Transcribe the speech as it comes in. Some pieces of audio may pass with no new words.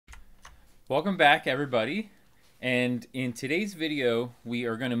Welcome back, everybody. And in today's video, we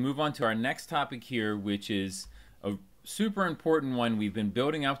are going to move on to our next topic here, which is a super important one. We've been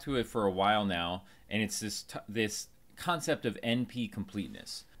building up to it for a while now, and it's this concept of NP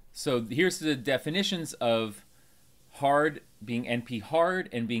completeness. So here's the definitions of hard being NP hard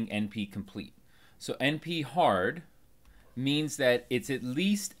and being NP complete. So NP hard means that it's at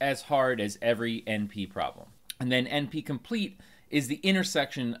least as hard as every NP problem. And then NP complete is the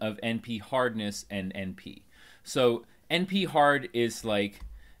intersection of NP hardness and NP. So NP hard is like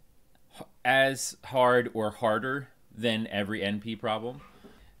as hard or harder than every NP problem.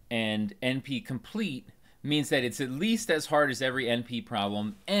 And NP complete means that it's at least as hard as every NP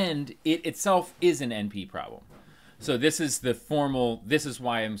problem, and it itself is an NP problem. So this is the formal, this is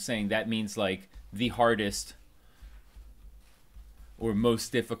why I'm saying that means like the hardest or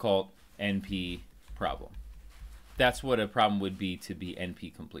most difficult NP problem. That's what a problem would be to be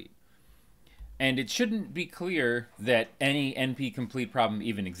NP complete. And it shouldn't be clear that any NP complete problem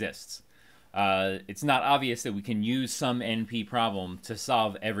even exists. It's not obvious that we can use some NP problem to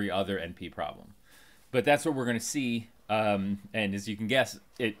solve every other NP problem. But that's what we're going to see. And as you can guess,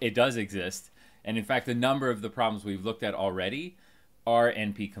 it does exist. And in fact, the number of the problems we've looked at already are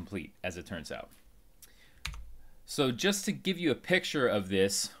NP complete, as it turns out. So just to give you a picture of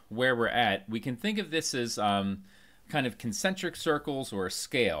this, where we're at, we can think of this as kind of concentric circles or a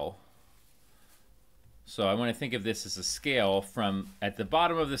scale. So I want to think of this as a scale. From at the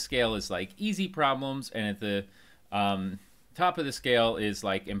bottom of the scale is like easy problems, and at the top of the scale is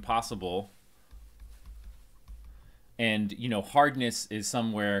like impossible. And you know, hardness is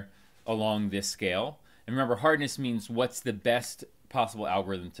somewhere along this scale. And remember, hardness means what's the best possible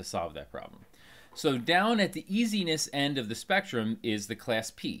algorithm to solve that problem. So down at the easiness end of the spectrum is the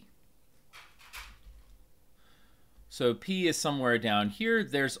class P. So P is somewhere down here.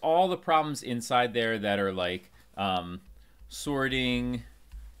 There's all the problems inside there that are like sorting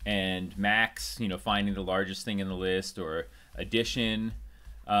and max, you know, finding the largest thing in the list, or addition,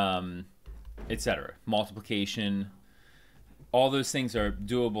 etc. Multiplication. All those things are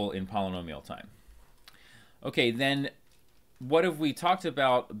doable in polynomial time. Okay, then what have we talked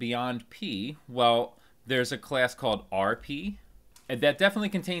about beyond P? Well, there's a class called RP. And that definitely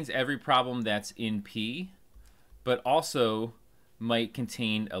contains every problem that's in P, but also might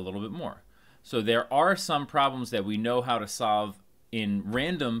contain a little bit more. So there are some problems that we know how to solve in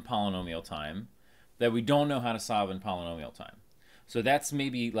random polynomial time that we don't know how to solve in polynomial time. So that's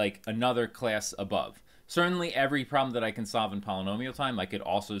maybe like another class above. Certainly every problem that I can solve in polynomial time, I could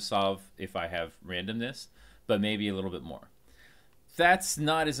also solve if I have randomness, but maybe a little bit more. That's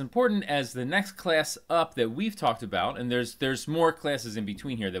not as important as the next class up that we've talked about, and there's more classes in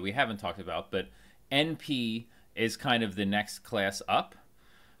between here that we haven't talked about, but NP is kind of the next class up.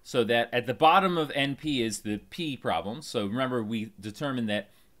 So that at the bottom of NP is the P problem. So remember, we determined that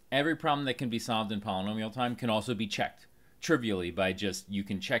every problem that can be solved in polynomial time can also be checked trivially by just, you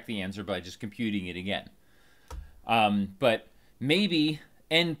can check the answer by just computing it again. But maybe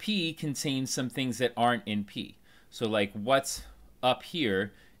NP contains some things that aren't in P. So like what's up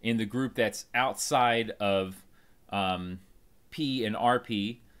here in the group that's outside of P and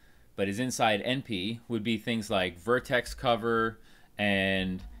RP, but is inside NP, would be things like vertex cover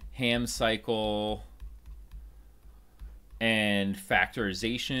and Ham cycle and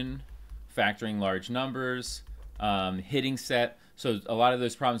factorization, factoring large numbers, hitting set. So a lot of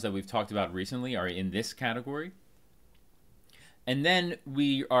those problems that we've talked about recently are in this category. And then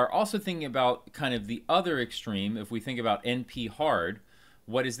we are also thinking about kind of the other extreme. If we think about NP hard,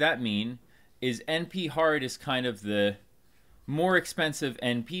 what does that mean? Is NP hard is kind of the more expensive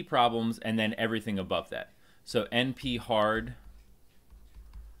NP problems and then everything above that. So NP hard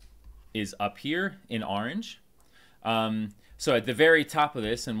is up here in orange. So at the very top of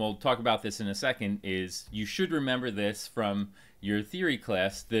this, and we'll talk about this in a second, is you should remember this from your theory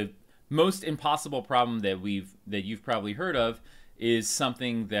class. The most impossible problem that you've probably heard of is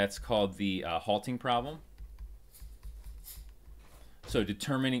something that's called the halting problem. So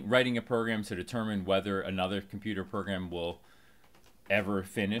writing a program to determine whether another computer program will ever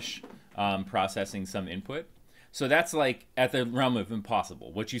finish processing some input. So that's like at the realm of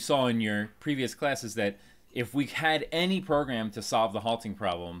impossible. What you saw in your previous class is that if we had any program to solve the halting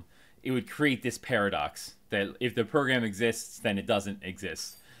problem, it would create this paradox that if the program exists, then it doesn't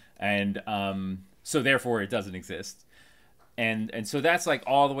exist. And so therefore it doesn't exist. And so that's like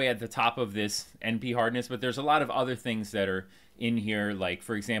all the way at the top of this NP hardness, but there's a lot of other things that are in here, like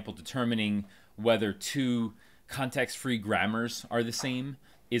for example, determining whether two context-free grammars are the same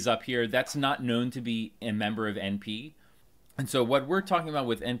is up here. That's not known to be a member of NP. And so what we're talking about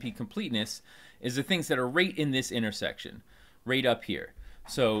with NP completeness is the things that are right in this intersection, right up here.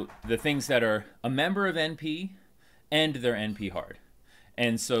 So the things that are a member of NP and they're NP hard.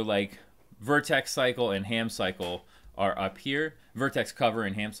 And so like vertex cycle and ham cycle are up here. Vertex cover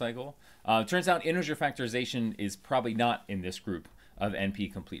and ham cycle. Turns out integer factorization is probably not in this group of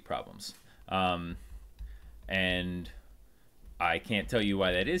NP complete problems. And I can't tell you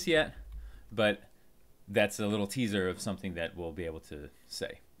why that is yet, but that's a little teaser of something that we'll be able to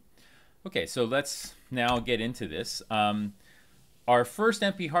say. Okay, so let's now get into this. Our first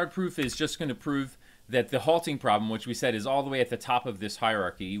NP hard proof is just going to prove that the halting problem, which we said is all the way at the top of this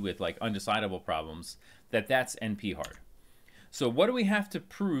hierarchy with like undecidable problems, that's NP hard. So what do we have to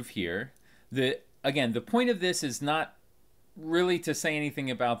prove here? Again, the point of this is not really to say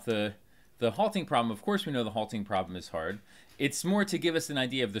anything about the halting problem. Of course we know the halting problem is hard. It's more to give us an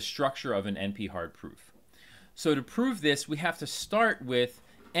idea of the structure of an NP hard proof. So to prove this, we have to start with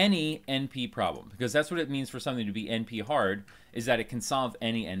any NP problem, because that's what it means for something to be NP hard, is that it can solve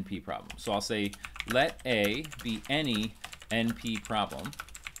any NP problem. So I'll say let A be any NP problem.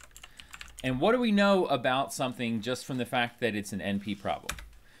 And what do we know about something just from the fact that it's an NP problem?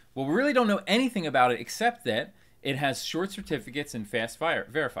 Well, we really don't know anything about it except that it has short certificates and fast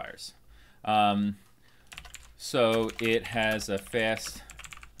verifiers. So it has a fast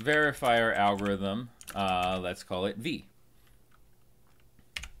verifier algorithm, let's call it V.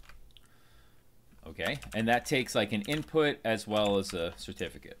 Okay, and that takes like an input as well as a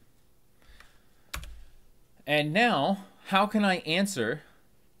certificate. And now, how can I answer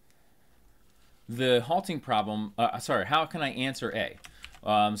the halting problem? How can I answer A?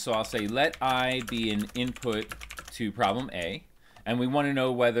 So I'll say let I be an input to problem A, and we want to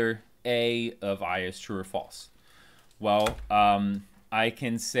know whether A of I is true or false. Well, I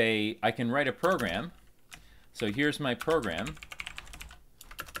can write a program. So here's my program.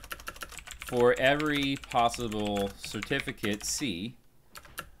 For every possible certificate C,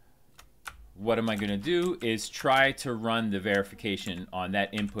 what am I going to do is try to run the verification on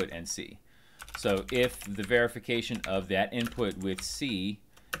that input and C. So if the verification of that input with C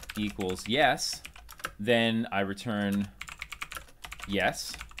equals yes, then I return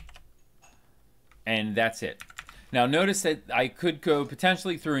yes, and that's it. Now notice that I could go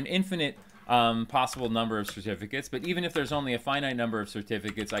potentially through an infinite possible number of certificates, but even if there's only a finite number of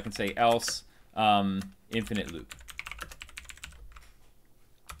certificates, I can say else infinite loop.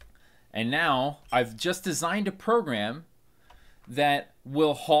 And now I've just designed a program that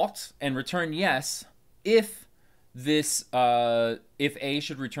will halt and return yes if this if A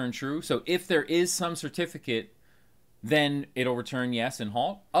should return true. So if there is some certificate, then it'll return yes and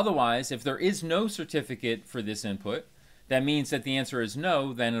halt. Otherwise, if there is no certificate for this input, that means that the answer is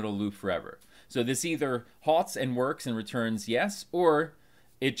no, then it'll loop forever. So this either halts and works and returns yes, or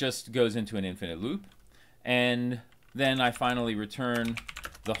it just goes into an infinite loop. And then I finally return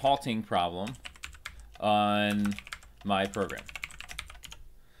the halting problem on my program.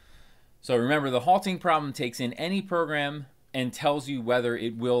 So remember, the halting problem takes in any program and tells you whether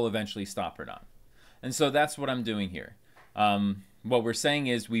it will eventually stop or not. And so that's what I'm doing here. What we're saying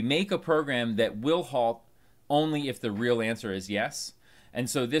is we make a program that will halt only if the real answer is yes. And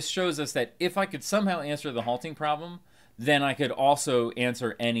so this shows us that if I could somehow answer the halting problem, then I could also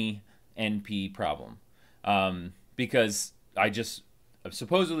answer any NP problem. Because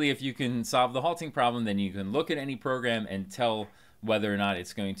supposedly if you can solve the halting problem, then you can look at any program and tell whether or not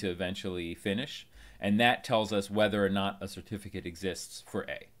it's going to eventually finish. And that tells us whether or not a certificate exists for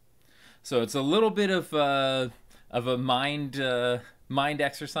A. So it's a little bit of a mind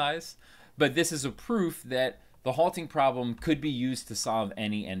exercise, but this is a proof that the halting problem could be used to solve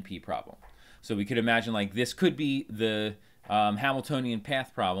any NP problem. So we could imagine like this could be the Hamiltonian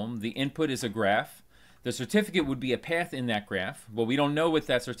path problem. The input is a graph. The certificate would be a path in that graph. Well, we don't know what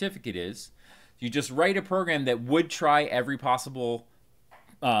that certificate is. You just write a program that would try every possible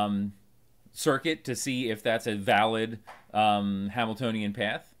circuit to see if that's a valid Hamiltonian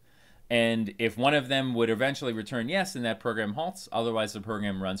path. And if one of them would eventually return yes, then that program halts. Otherwise, the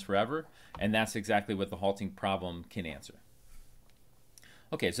program runs forever. And that's exactly what the halting problem can answer.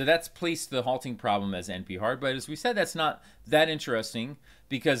 Okay, so that's placed the halting problem as NP hard. But as we said, that's not that interesting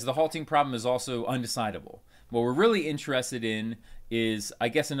because the halting problem is also undecidable. What we're really interested in is, I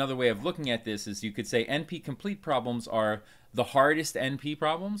guess another way of looking at this is you could say NP complete problems are the hardest NP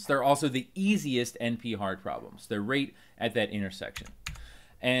problems. They're also the easiest NP hard problems. They're right at that intersection.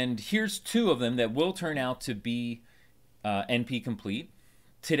 And here's two of them that will turn out to be NP complete.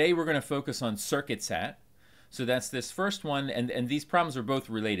 Today we're going to focus on circuit SAT. So that's this first one, and these problems are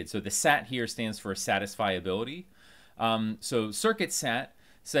both related. So the SAT here stands for satisfiability. So circuit sat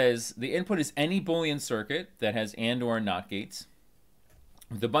says the input is any Boolean circuit that has and or not gates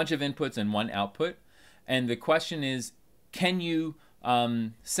with a bunch of inputs and one output. And the question is, can you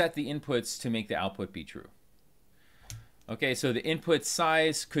set the inputs to make the output be true? Okay, so the input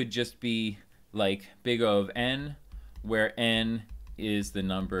size could just be like big O of n, where n is the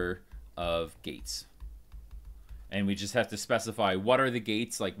number of gates. And we just have to specify what are the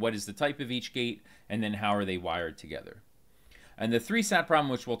gates, like what is the type of each gate, and then how are they wired together. And the 3-sat problem,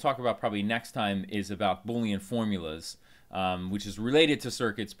 which we'll talk about probably next time, is about Boolean formulas, which is related to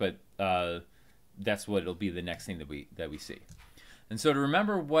circuits, but that's what it'll be the next thing that we see. And so to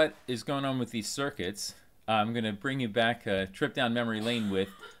remember what is going on with these circuits, I'm going to bring you back a trip down memory lane with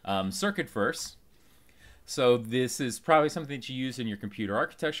circuit first. So this is probably something that you use in your computer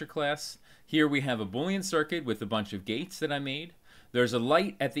architecture class. Here we have a Boolean circuit with a bunch of gates that I made. There's a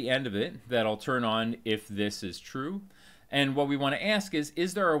light at the end of it that'll turn on if this is true. And what we want to ask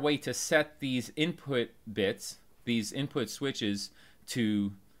is there a way to set these input bits, these input switches,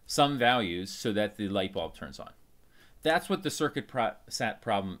 to some values so that the light bulb turns on? That's what the circuit sat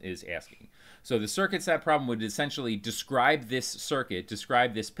problem is asking. So the circuit sat problem would essentially describe this circuit,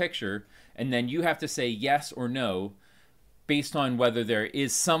 describe this picture, and then you have to say yes or no based on whether there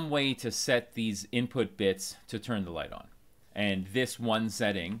is some way to set these input bits to turn the light on. And this one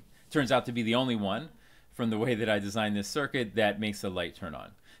setting turns out to be the only one from the way that I designed this circuit that makes the light turn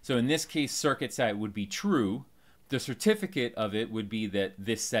on. So in this case, circuit sat would be true. The certificate of it would be that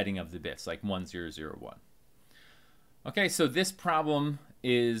this setting of the bits, like 1001. Okay, so this problem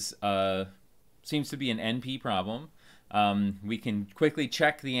is seems to be an NP problem. We can quickly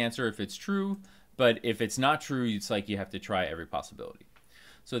check the answer if it's true, but if it's not true, it's like you have to try every possibility.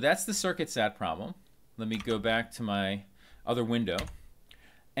 So that's the circuit sat problem. Let me go back to my other window.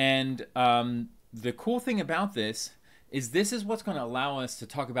 And the cool thing about this is what's going to allow us to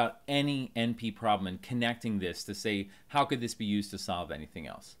talk about any NP problem and connecting this to say, how could this be used to solve anything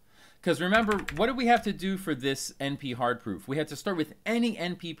else? Because remember, what do we have to do for this NP hard proof? We have to start with any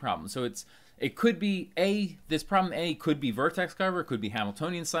NP problem. So it could be this problem A could be vertex cover, could be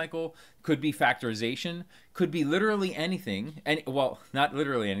Hamiltonian cycle, could be factorization, could be literally anything. Well, not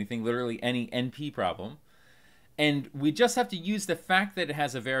literally anything, literally any NP problem. And we just have to use the fact that it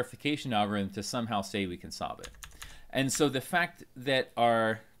has a verification algorithm to somehow say we can solve it. And so the fact that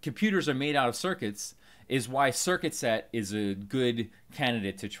our computers are made out of circuits is why circuit sat is a good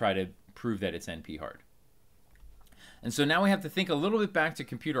candidate to try to prove that it's NP hard. And so now we have to think a little bit back to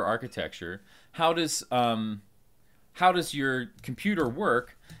computer architecture. How does your computer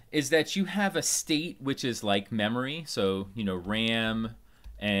work? Is that you have a state which is like memory, so RAM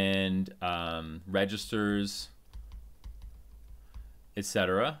and registers,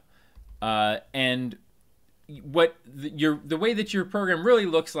 etc. And what the way that your program really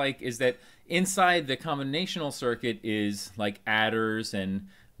looks like is that inside the combinational circuit is like adders and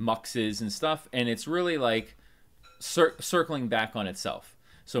muxes and stuff, and it's really like circling back on itself.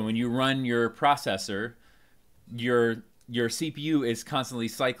 So when you run your processor, your CPU is constantly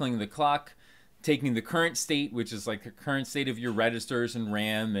cycling the clock, taking the current state, which is like the current state of your registers and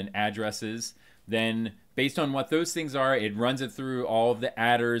RAM and addresses. Then based on what those things are, it runs it through all of the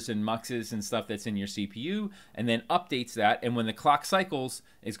adders and muxes and stuff that's in your CPU, and then updates that. And when the clock cycles,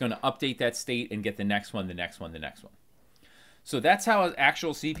 it's going to update that state and get the next one, the next one, the next one. So that's how an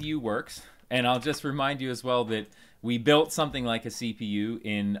actual CPU works. And I'll just remind you as well that we built something like a CPU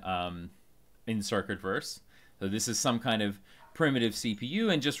in CircuitVerse. So this is some kind of primitive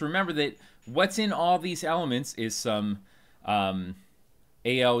CPU. And just remember that what's in all these elements is some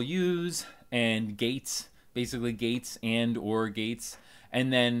ALUs and gates, basically gates and or gates,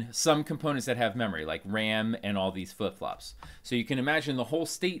 and then some components that have memory, like RAM and all these flip-flops. So you can imagine the whole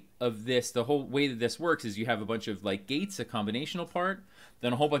state of this, the whole way that this works is you have a bunch of like gates, a combinational part,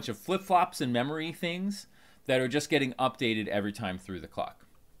 then a whole bunch of flip-flops and memory things that are just getting updated every time through the clock.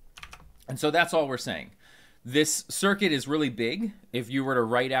 And so that's all we're saying. This circuit is really big. If you were to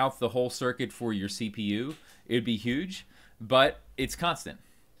write out the whole circuit for your CPU, it would be huge, but it's constant.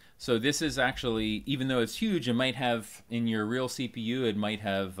 So this is actually, even though it's huge, it might have, in your real CPU, it might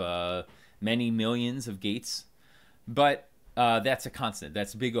have many millions of gates. But that's a constant.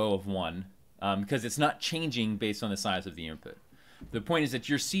 That's big O of 1, because it's not changing based on the size of the input. The point is that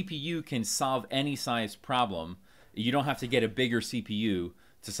your CPU can solve any size problem. You don't have to get a bigger CPU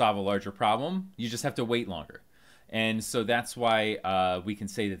to solve a larger problem. You just have to wait longer. And so that's why we can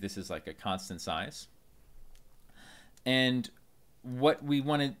say that this is like a constant size. And what we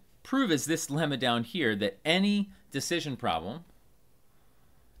want to prove is this lemma down here, that any decision problem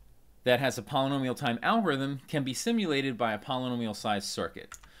that has a polynomial time algorithm can be simulated by a polynomial size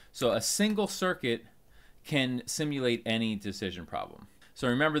circuit. So a single circuit can simulate any decision problem. So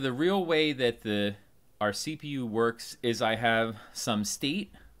remember, the real way that our CPU works is I have some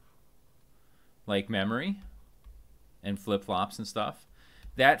state, like memory and flip-flops and stuff,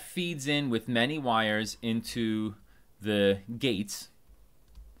 that feeds in with many wires into the gates,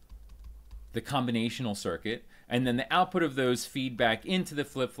 the combinational circuit, and then the output of those feed back into the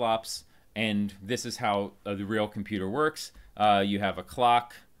flip-flops, and this is how the real computer works. You have a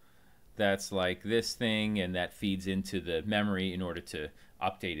clock that's like this thing, and that feeds into the memory in order to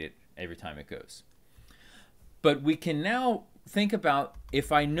update it every time it goes. But we can now think about,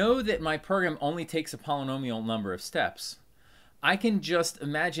 if I know that my program only takes a polynomial number of steps, I can just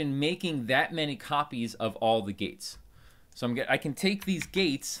imagine making that many copies of all the gates. So I can take these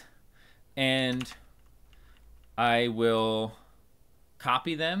gates and I will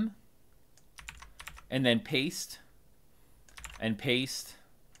copy them and then paste and paste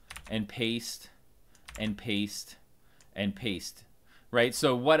and paste and paste and paste. Right?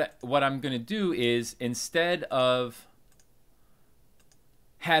 So what I'm going to do is, instead of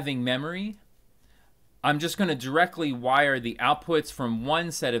having memory, I'm just going to directly wire the outputs from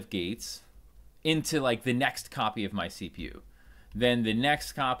one set of gates into like the next copy of my CPU. Then the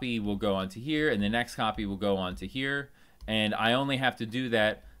next copy will go onto here, and the next copy will go onto here, and I only have to do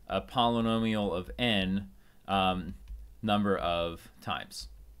that a polynomial of n number of times.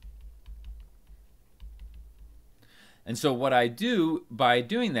 And so what I do by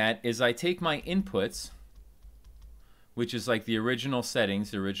doing that is I take my inputs, which is like the original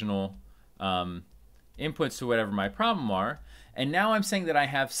settings, the original inputs to whatever my problem are, and now I'm saying that I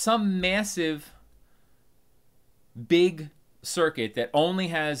have some massive big circuit that only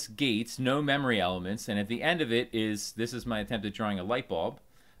has gates, no memory elements, and at the end of it is, this is my attempt at drawing a light bulb.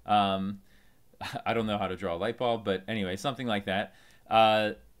 I don't know how to draw a light bulb, but anyway, something like that.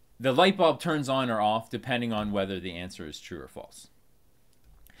 The light bulb turns on or off depending on whether the answer is true or false.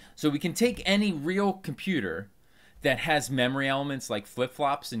 So we can take any real computer that has memory elements like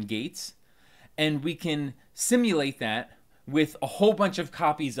flip-flops and gates, and we can simulate that with a whole bunch of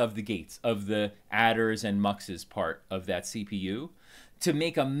copies of the gates, of the adders and muxes part of that CPU, to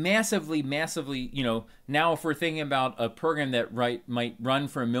make a massively, now if we're thinking about a program that might run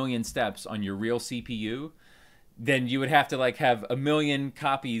for 1 million steps on your real CPU, then you would have to like have 1 million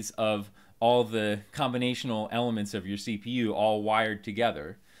copies of all the combinational elements of your CPU all wired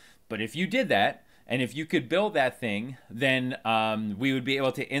together. But if you did that, and if you could build that thing, then we would be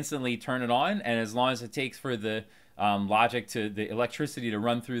able to instantly turn it on, and as long as it takes for the logic to the electricity to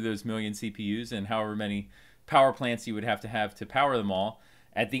run through those 1 million CPUs and however many power plants you would have to power them all,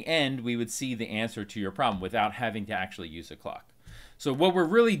 at the end we would see the answer to your problem without having to actually use a clock. So what we're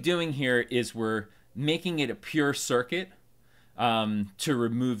really doing here is we're making it a pure circuit to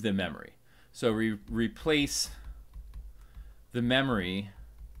remove the memory. So we replace the memory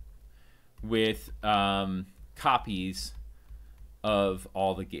with copies of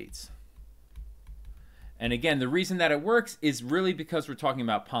all the gates. And again, the reason that it works is really because we're talking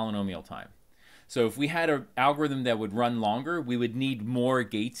about polynomial time. So if we had an algorithm that would run longer, we would need more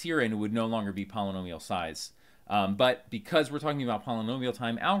gates here, and it would no longer be polynomial size. But because we're talking about polynomial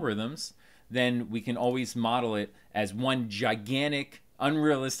time algorithms, then we can always model it as one gigantic,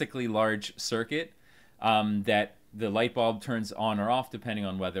 unrealistically large circuit that the light bulb turns on or off depending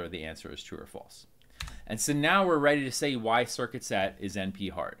on whether the answer is true or false. And so now we're ready to say why circuit-sat is NP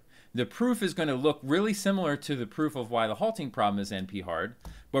hard. The proof is going to look really similar to the proof of why the halting problem is NP hard,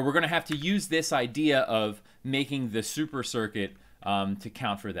 but we're going to have to use this idea of making the super circuit to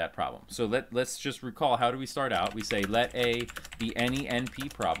count for that problem. So let's just recall, how do we start out? We say let A be any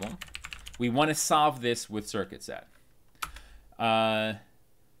NP problem. We want to solve this with circuit-sat. And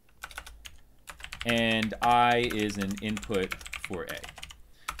I is an input for A.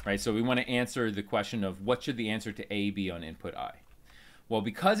 Right, so we want to answer the question of what should the answer to A be on input I. Well,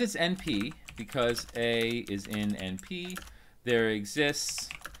 because it's NP, because A is in NP, there exists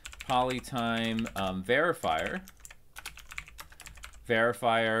polytime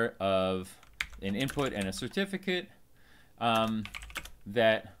verifier of an input and a certificate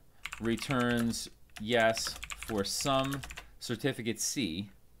that returns yes for some certificate C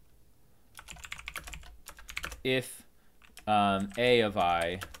if A of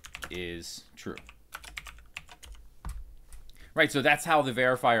I is true. Right, so that's how the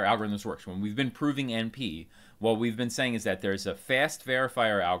verifier algorithms works. When we've been proving NP, what we've been saying is that there's a fast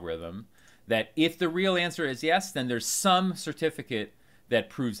verifier algorithm that if the real answer is yes, then there's some certificate that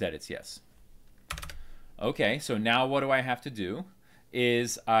proves that it's yes. Okay, so now what do I have to do?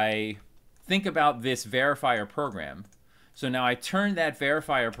 is I think about this verifier program. So now I turn that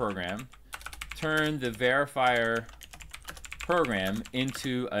verifier program, turn the verifier program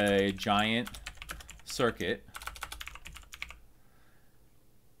into a giant circuit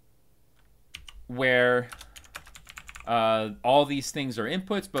where all these things are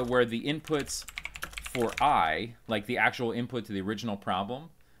inputs, but where the inputs for I, like the actual input to the original problem,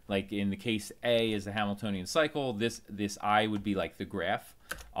 like in the case A is the Hamiltonian cycle, this I would be like the graph,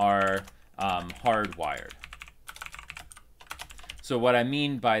 are hardwired. So what I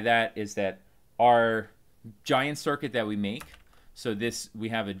mean by that is that our giant circuit that we make, so this, we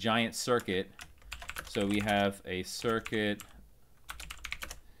have a giant circuit, so we have a circuit,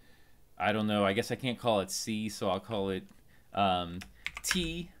 I don't know, I guess I can't call it C, so I'll call it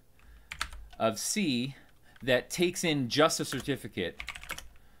T of C that takes in just a certificate,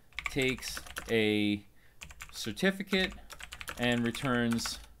 takes a certificate and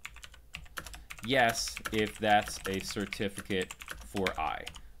returns yes if that's a certificate for I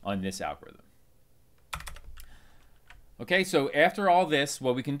on this algorithm. Okay, so after all this,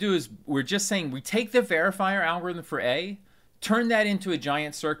 what we can do is we're just saying we take the verifier algorithm for A, turn that into a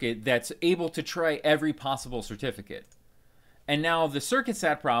giant circuit that's able to try every possible certificate. And now the circuit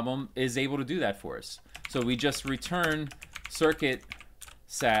sat problem is able to do that for us. So we just return circuit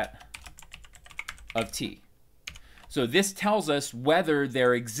sat of T. So this tells us whether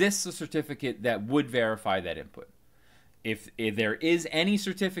there exists a certificate that would verify that input. If there is any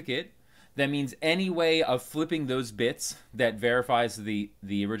certificate, that means any way of flipping those bits that verifies the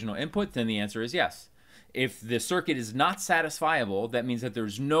original input, then the answer is yes. If the circuit is not satisfiable, that means that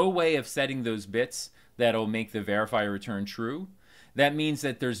there's no way of setting those bits that'll make the verifier return true. That means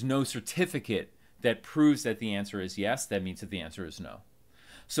that there's no certificate that proves that the answer is yes. That means that the answer is no.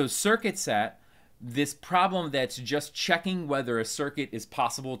 So circuit sat, this problem that's just checking whether a circuit is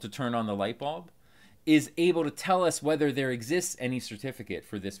possible to turn on the light bulb, is able to tell us whether there exists any certificate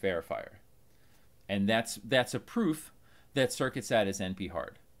for this verifier. And that's a proof that circuit sat is NP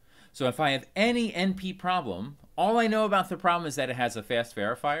hard. So if I have any NP problem, all I know about the problem is that it has a fast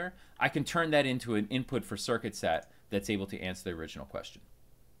verifier. I can turn that into an input for circuit sat that's able to answer the original question.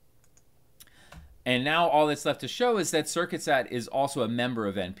 And now all that's left to show is that circuit sat is also a member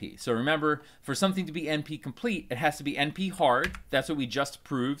of NP. So remember, for something to be NP complete, it has to be NP hard. That's what we just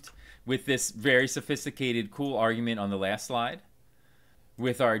proved with this very sophisticated, cool argument on the last slide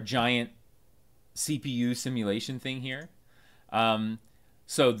with our giant CPU simulation thing here.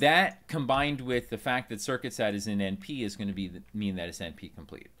 So that combined with the fact that circuit sat is in NP is going to mean that it's NP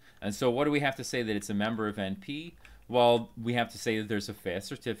complete. And so what do we have to say that it's a member of NP? Well, we have to say that there's a fast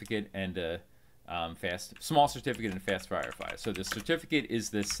certificate and a small certificate and a fast verifier. So the certificate is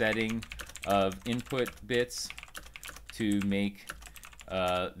the setting of input bits to make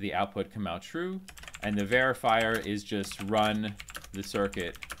the output come out true, and the verifier is just run the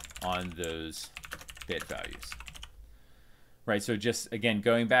circuit on those bit values. Right, so just again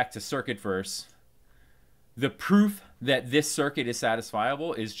going back to circuit verse, the proof that this circuit is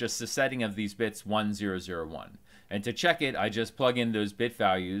satisfiable is just the setting of these bits 1, 0, 0, 1. And to check it, I just plug in those bit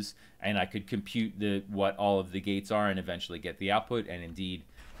values, and I could compute what all of the gates are and eventually get the output, and indeed,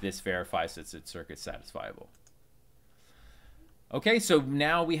 this verifies that it's circuit satisfiable. Okay, so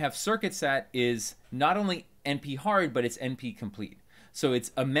now we have circuit sat is not only NP hard, but it's NP complete. So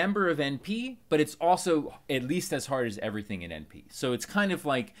it's a member of NP, but it's also at least as hard as everything in NP. So it's kind of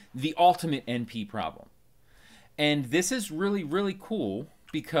like the ultimate NP problem. And this is really, really cool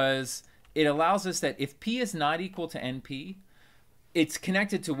because it allows us that if P is not equal to NP, it's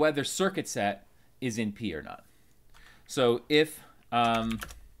connected to whether circuit sat is in P or not. So if,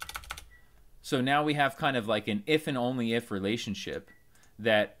 so now we have kind of like an if and only if relationship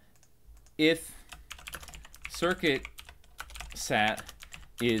that if circuit sat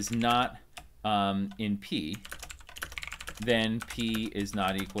is not in P, then P is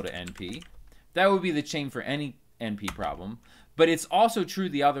not equal to NP. That would be the chain for any NP problem. But it's also true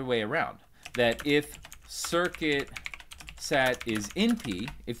the other way around, that if circuit sat is in P,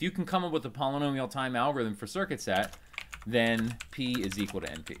 if you can come up with a polynomial time algorithm for circuit sat, then P is equal to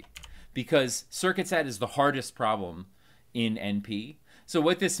NP. Because circuit sat is the hardest problem in NP. So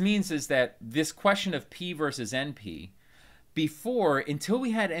what this means is that this question of P versus NP, before, until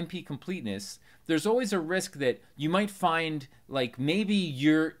we had NP completeness, there's always a risk that you might find, like, maybe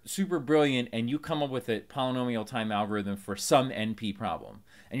you're super brilliant and you come up with a polynomial time algorithm for some NP problem.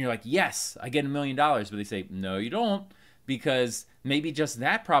 And you're like, yes, I get $1 million. But they say, no, you don't, because maybe just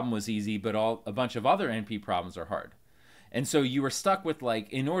that problem was easy, but a bunch of other NP problems are hard. And so you were stuck with,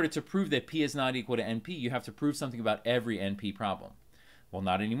 like, in order to prove that P is not equal to NP, you have to prove something about every NP problem. Well,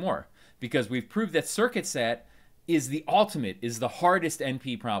 not anymore, because we've proved that circuit set is the ultimate, is the hardest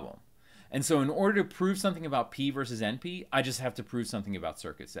NP problem. And so in order to prove something about P versus NP, I just have to prove something about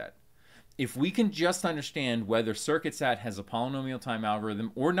circuit set. If we can just understand whether circuit set has a polynomial time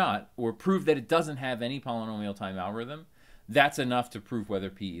algorithm or not, or prove that it doesn't have any polynomial time algorithm, that's enough to prove whether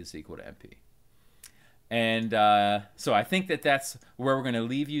P is equal to NP. And so I think that that's where we're going to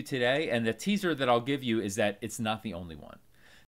leave you today. And the teaser that I'll give you is that it's not the only one.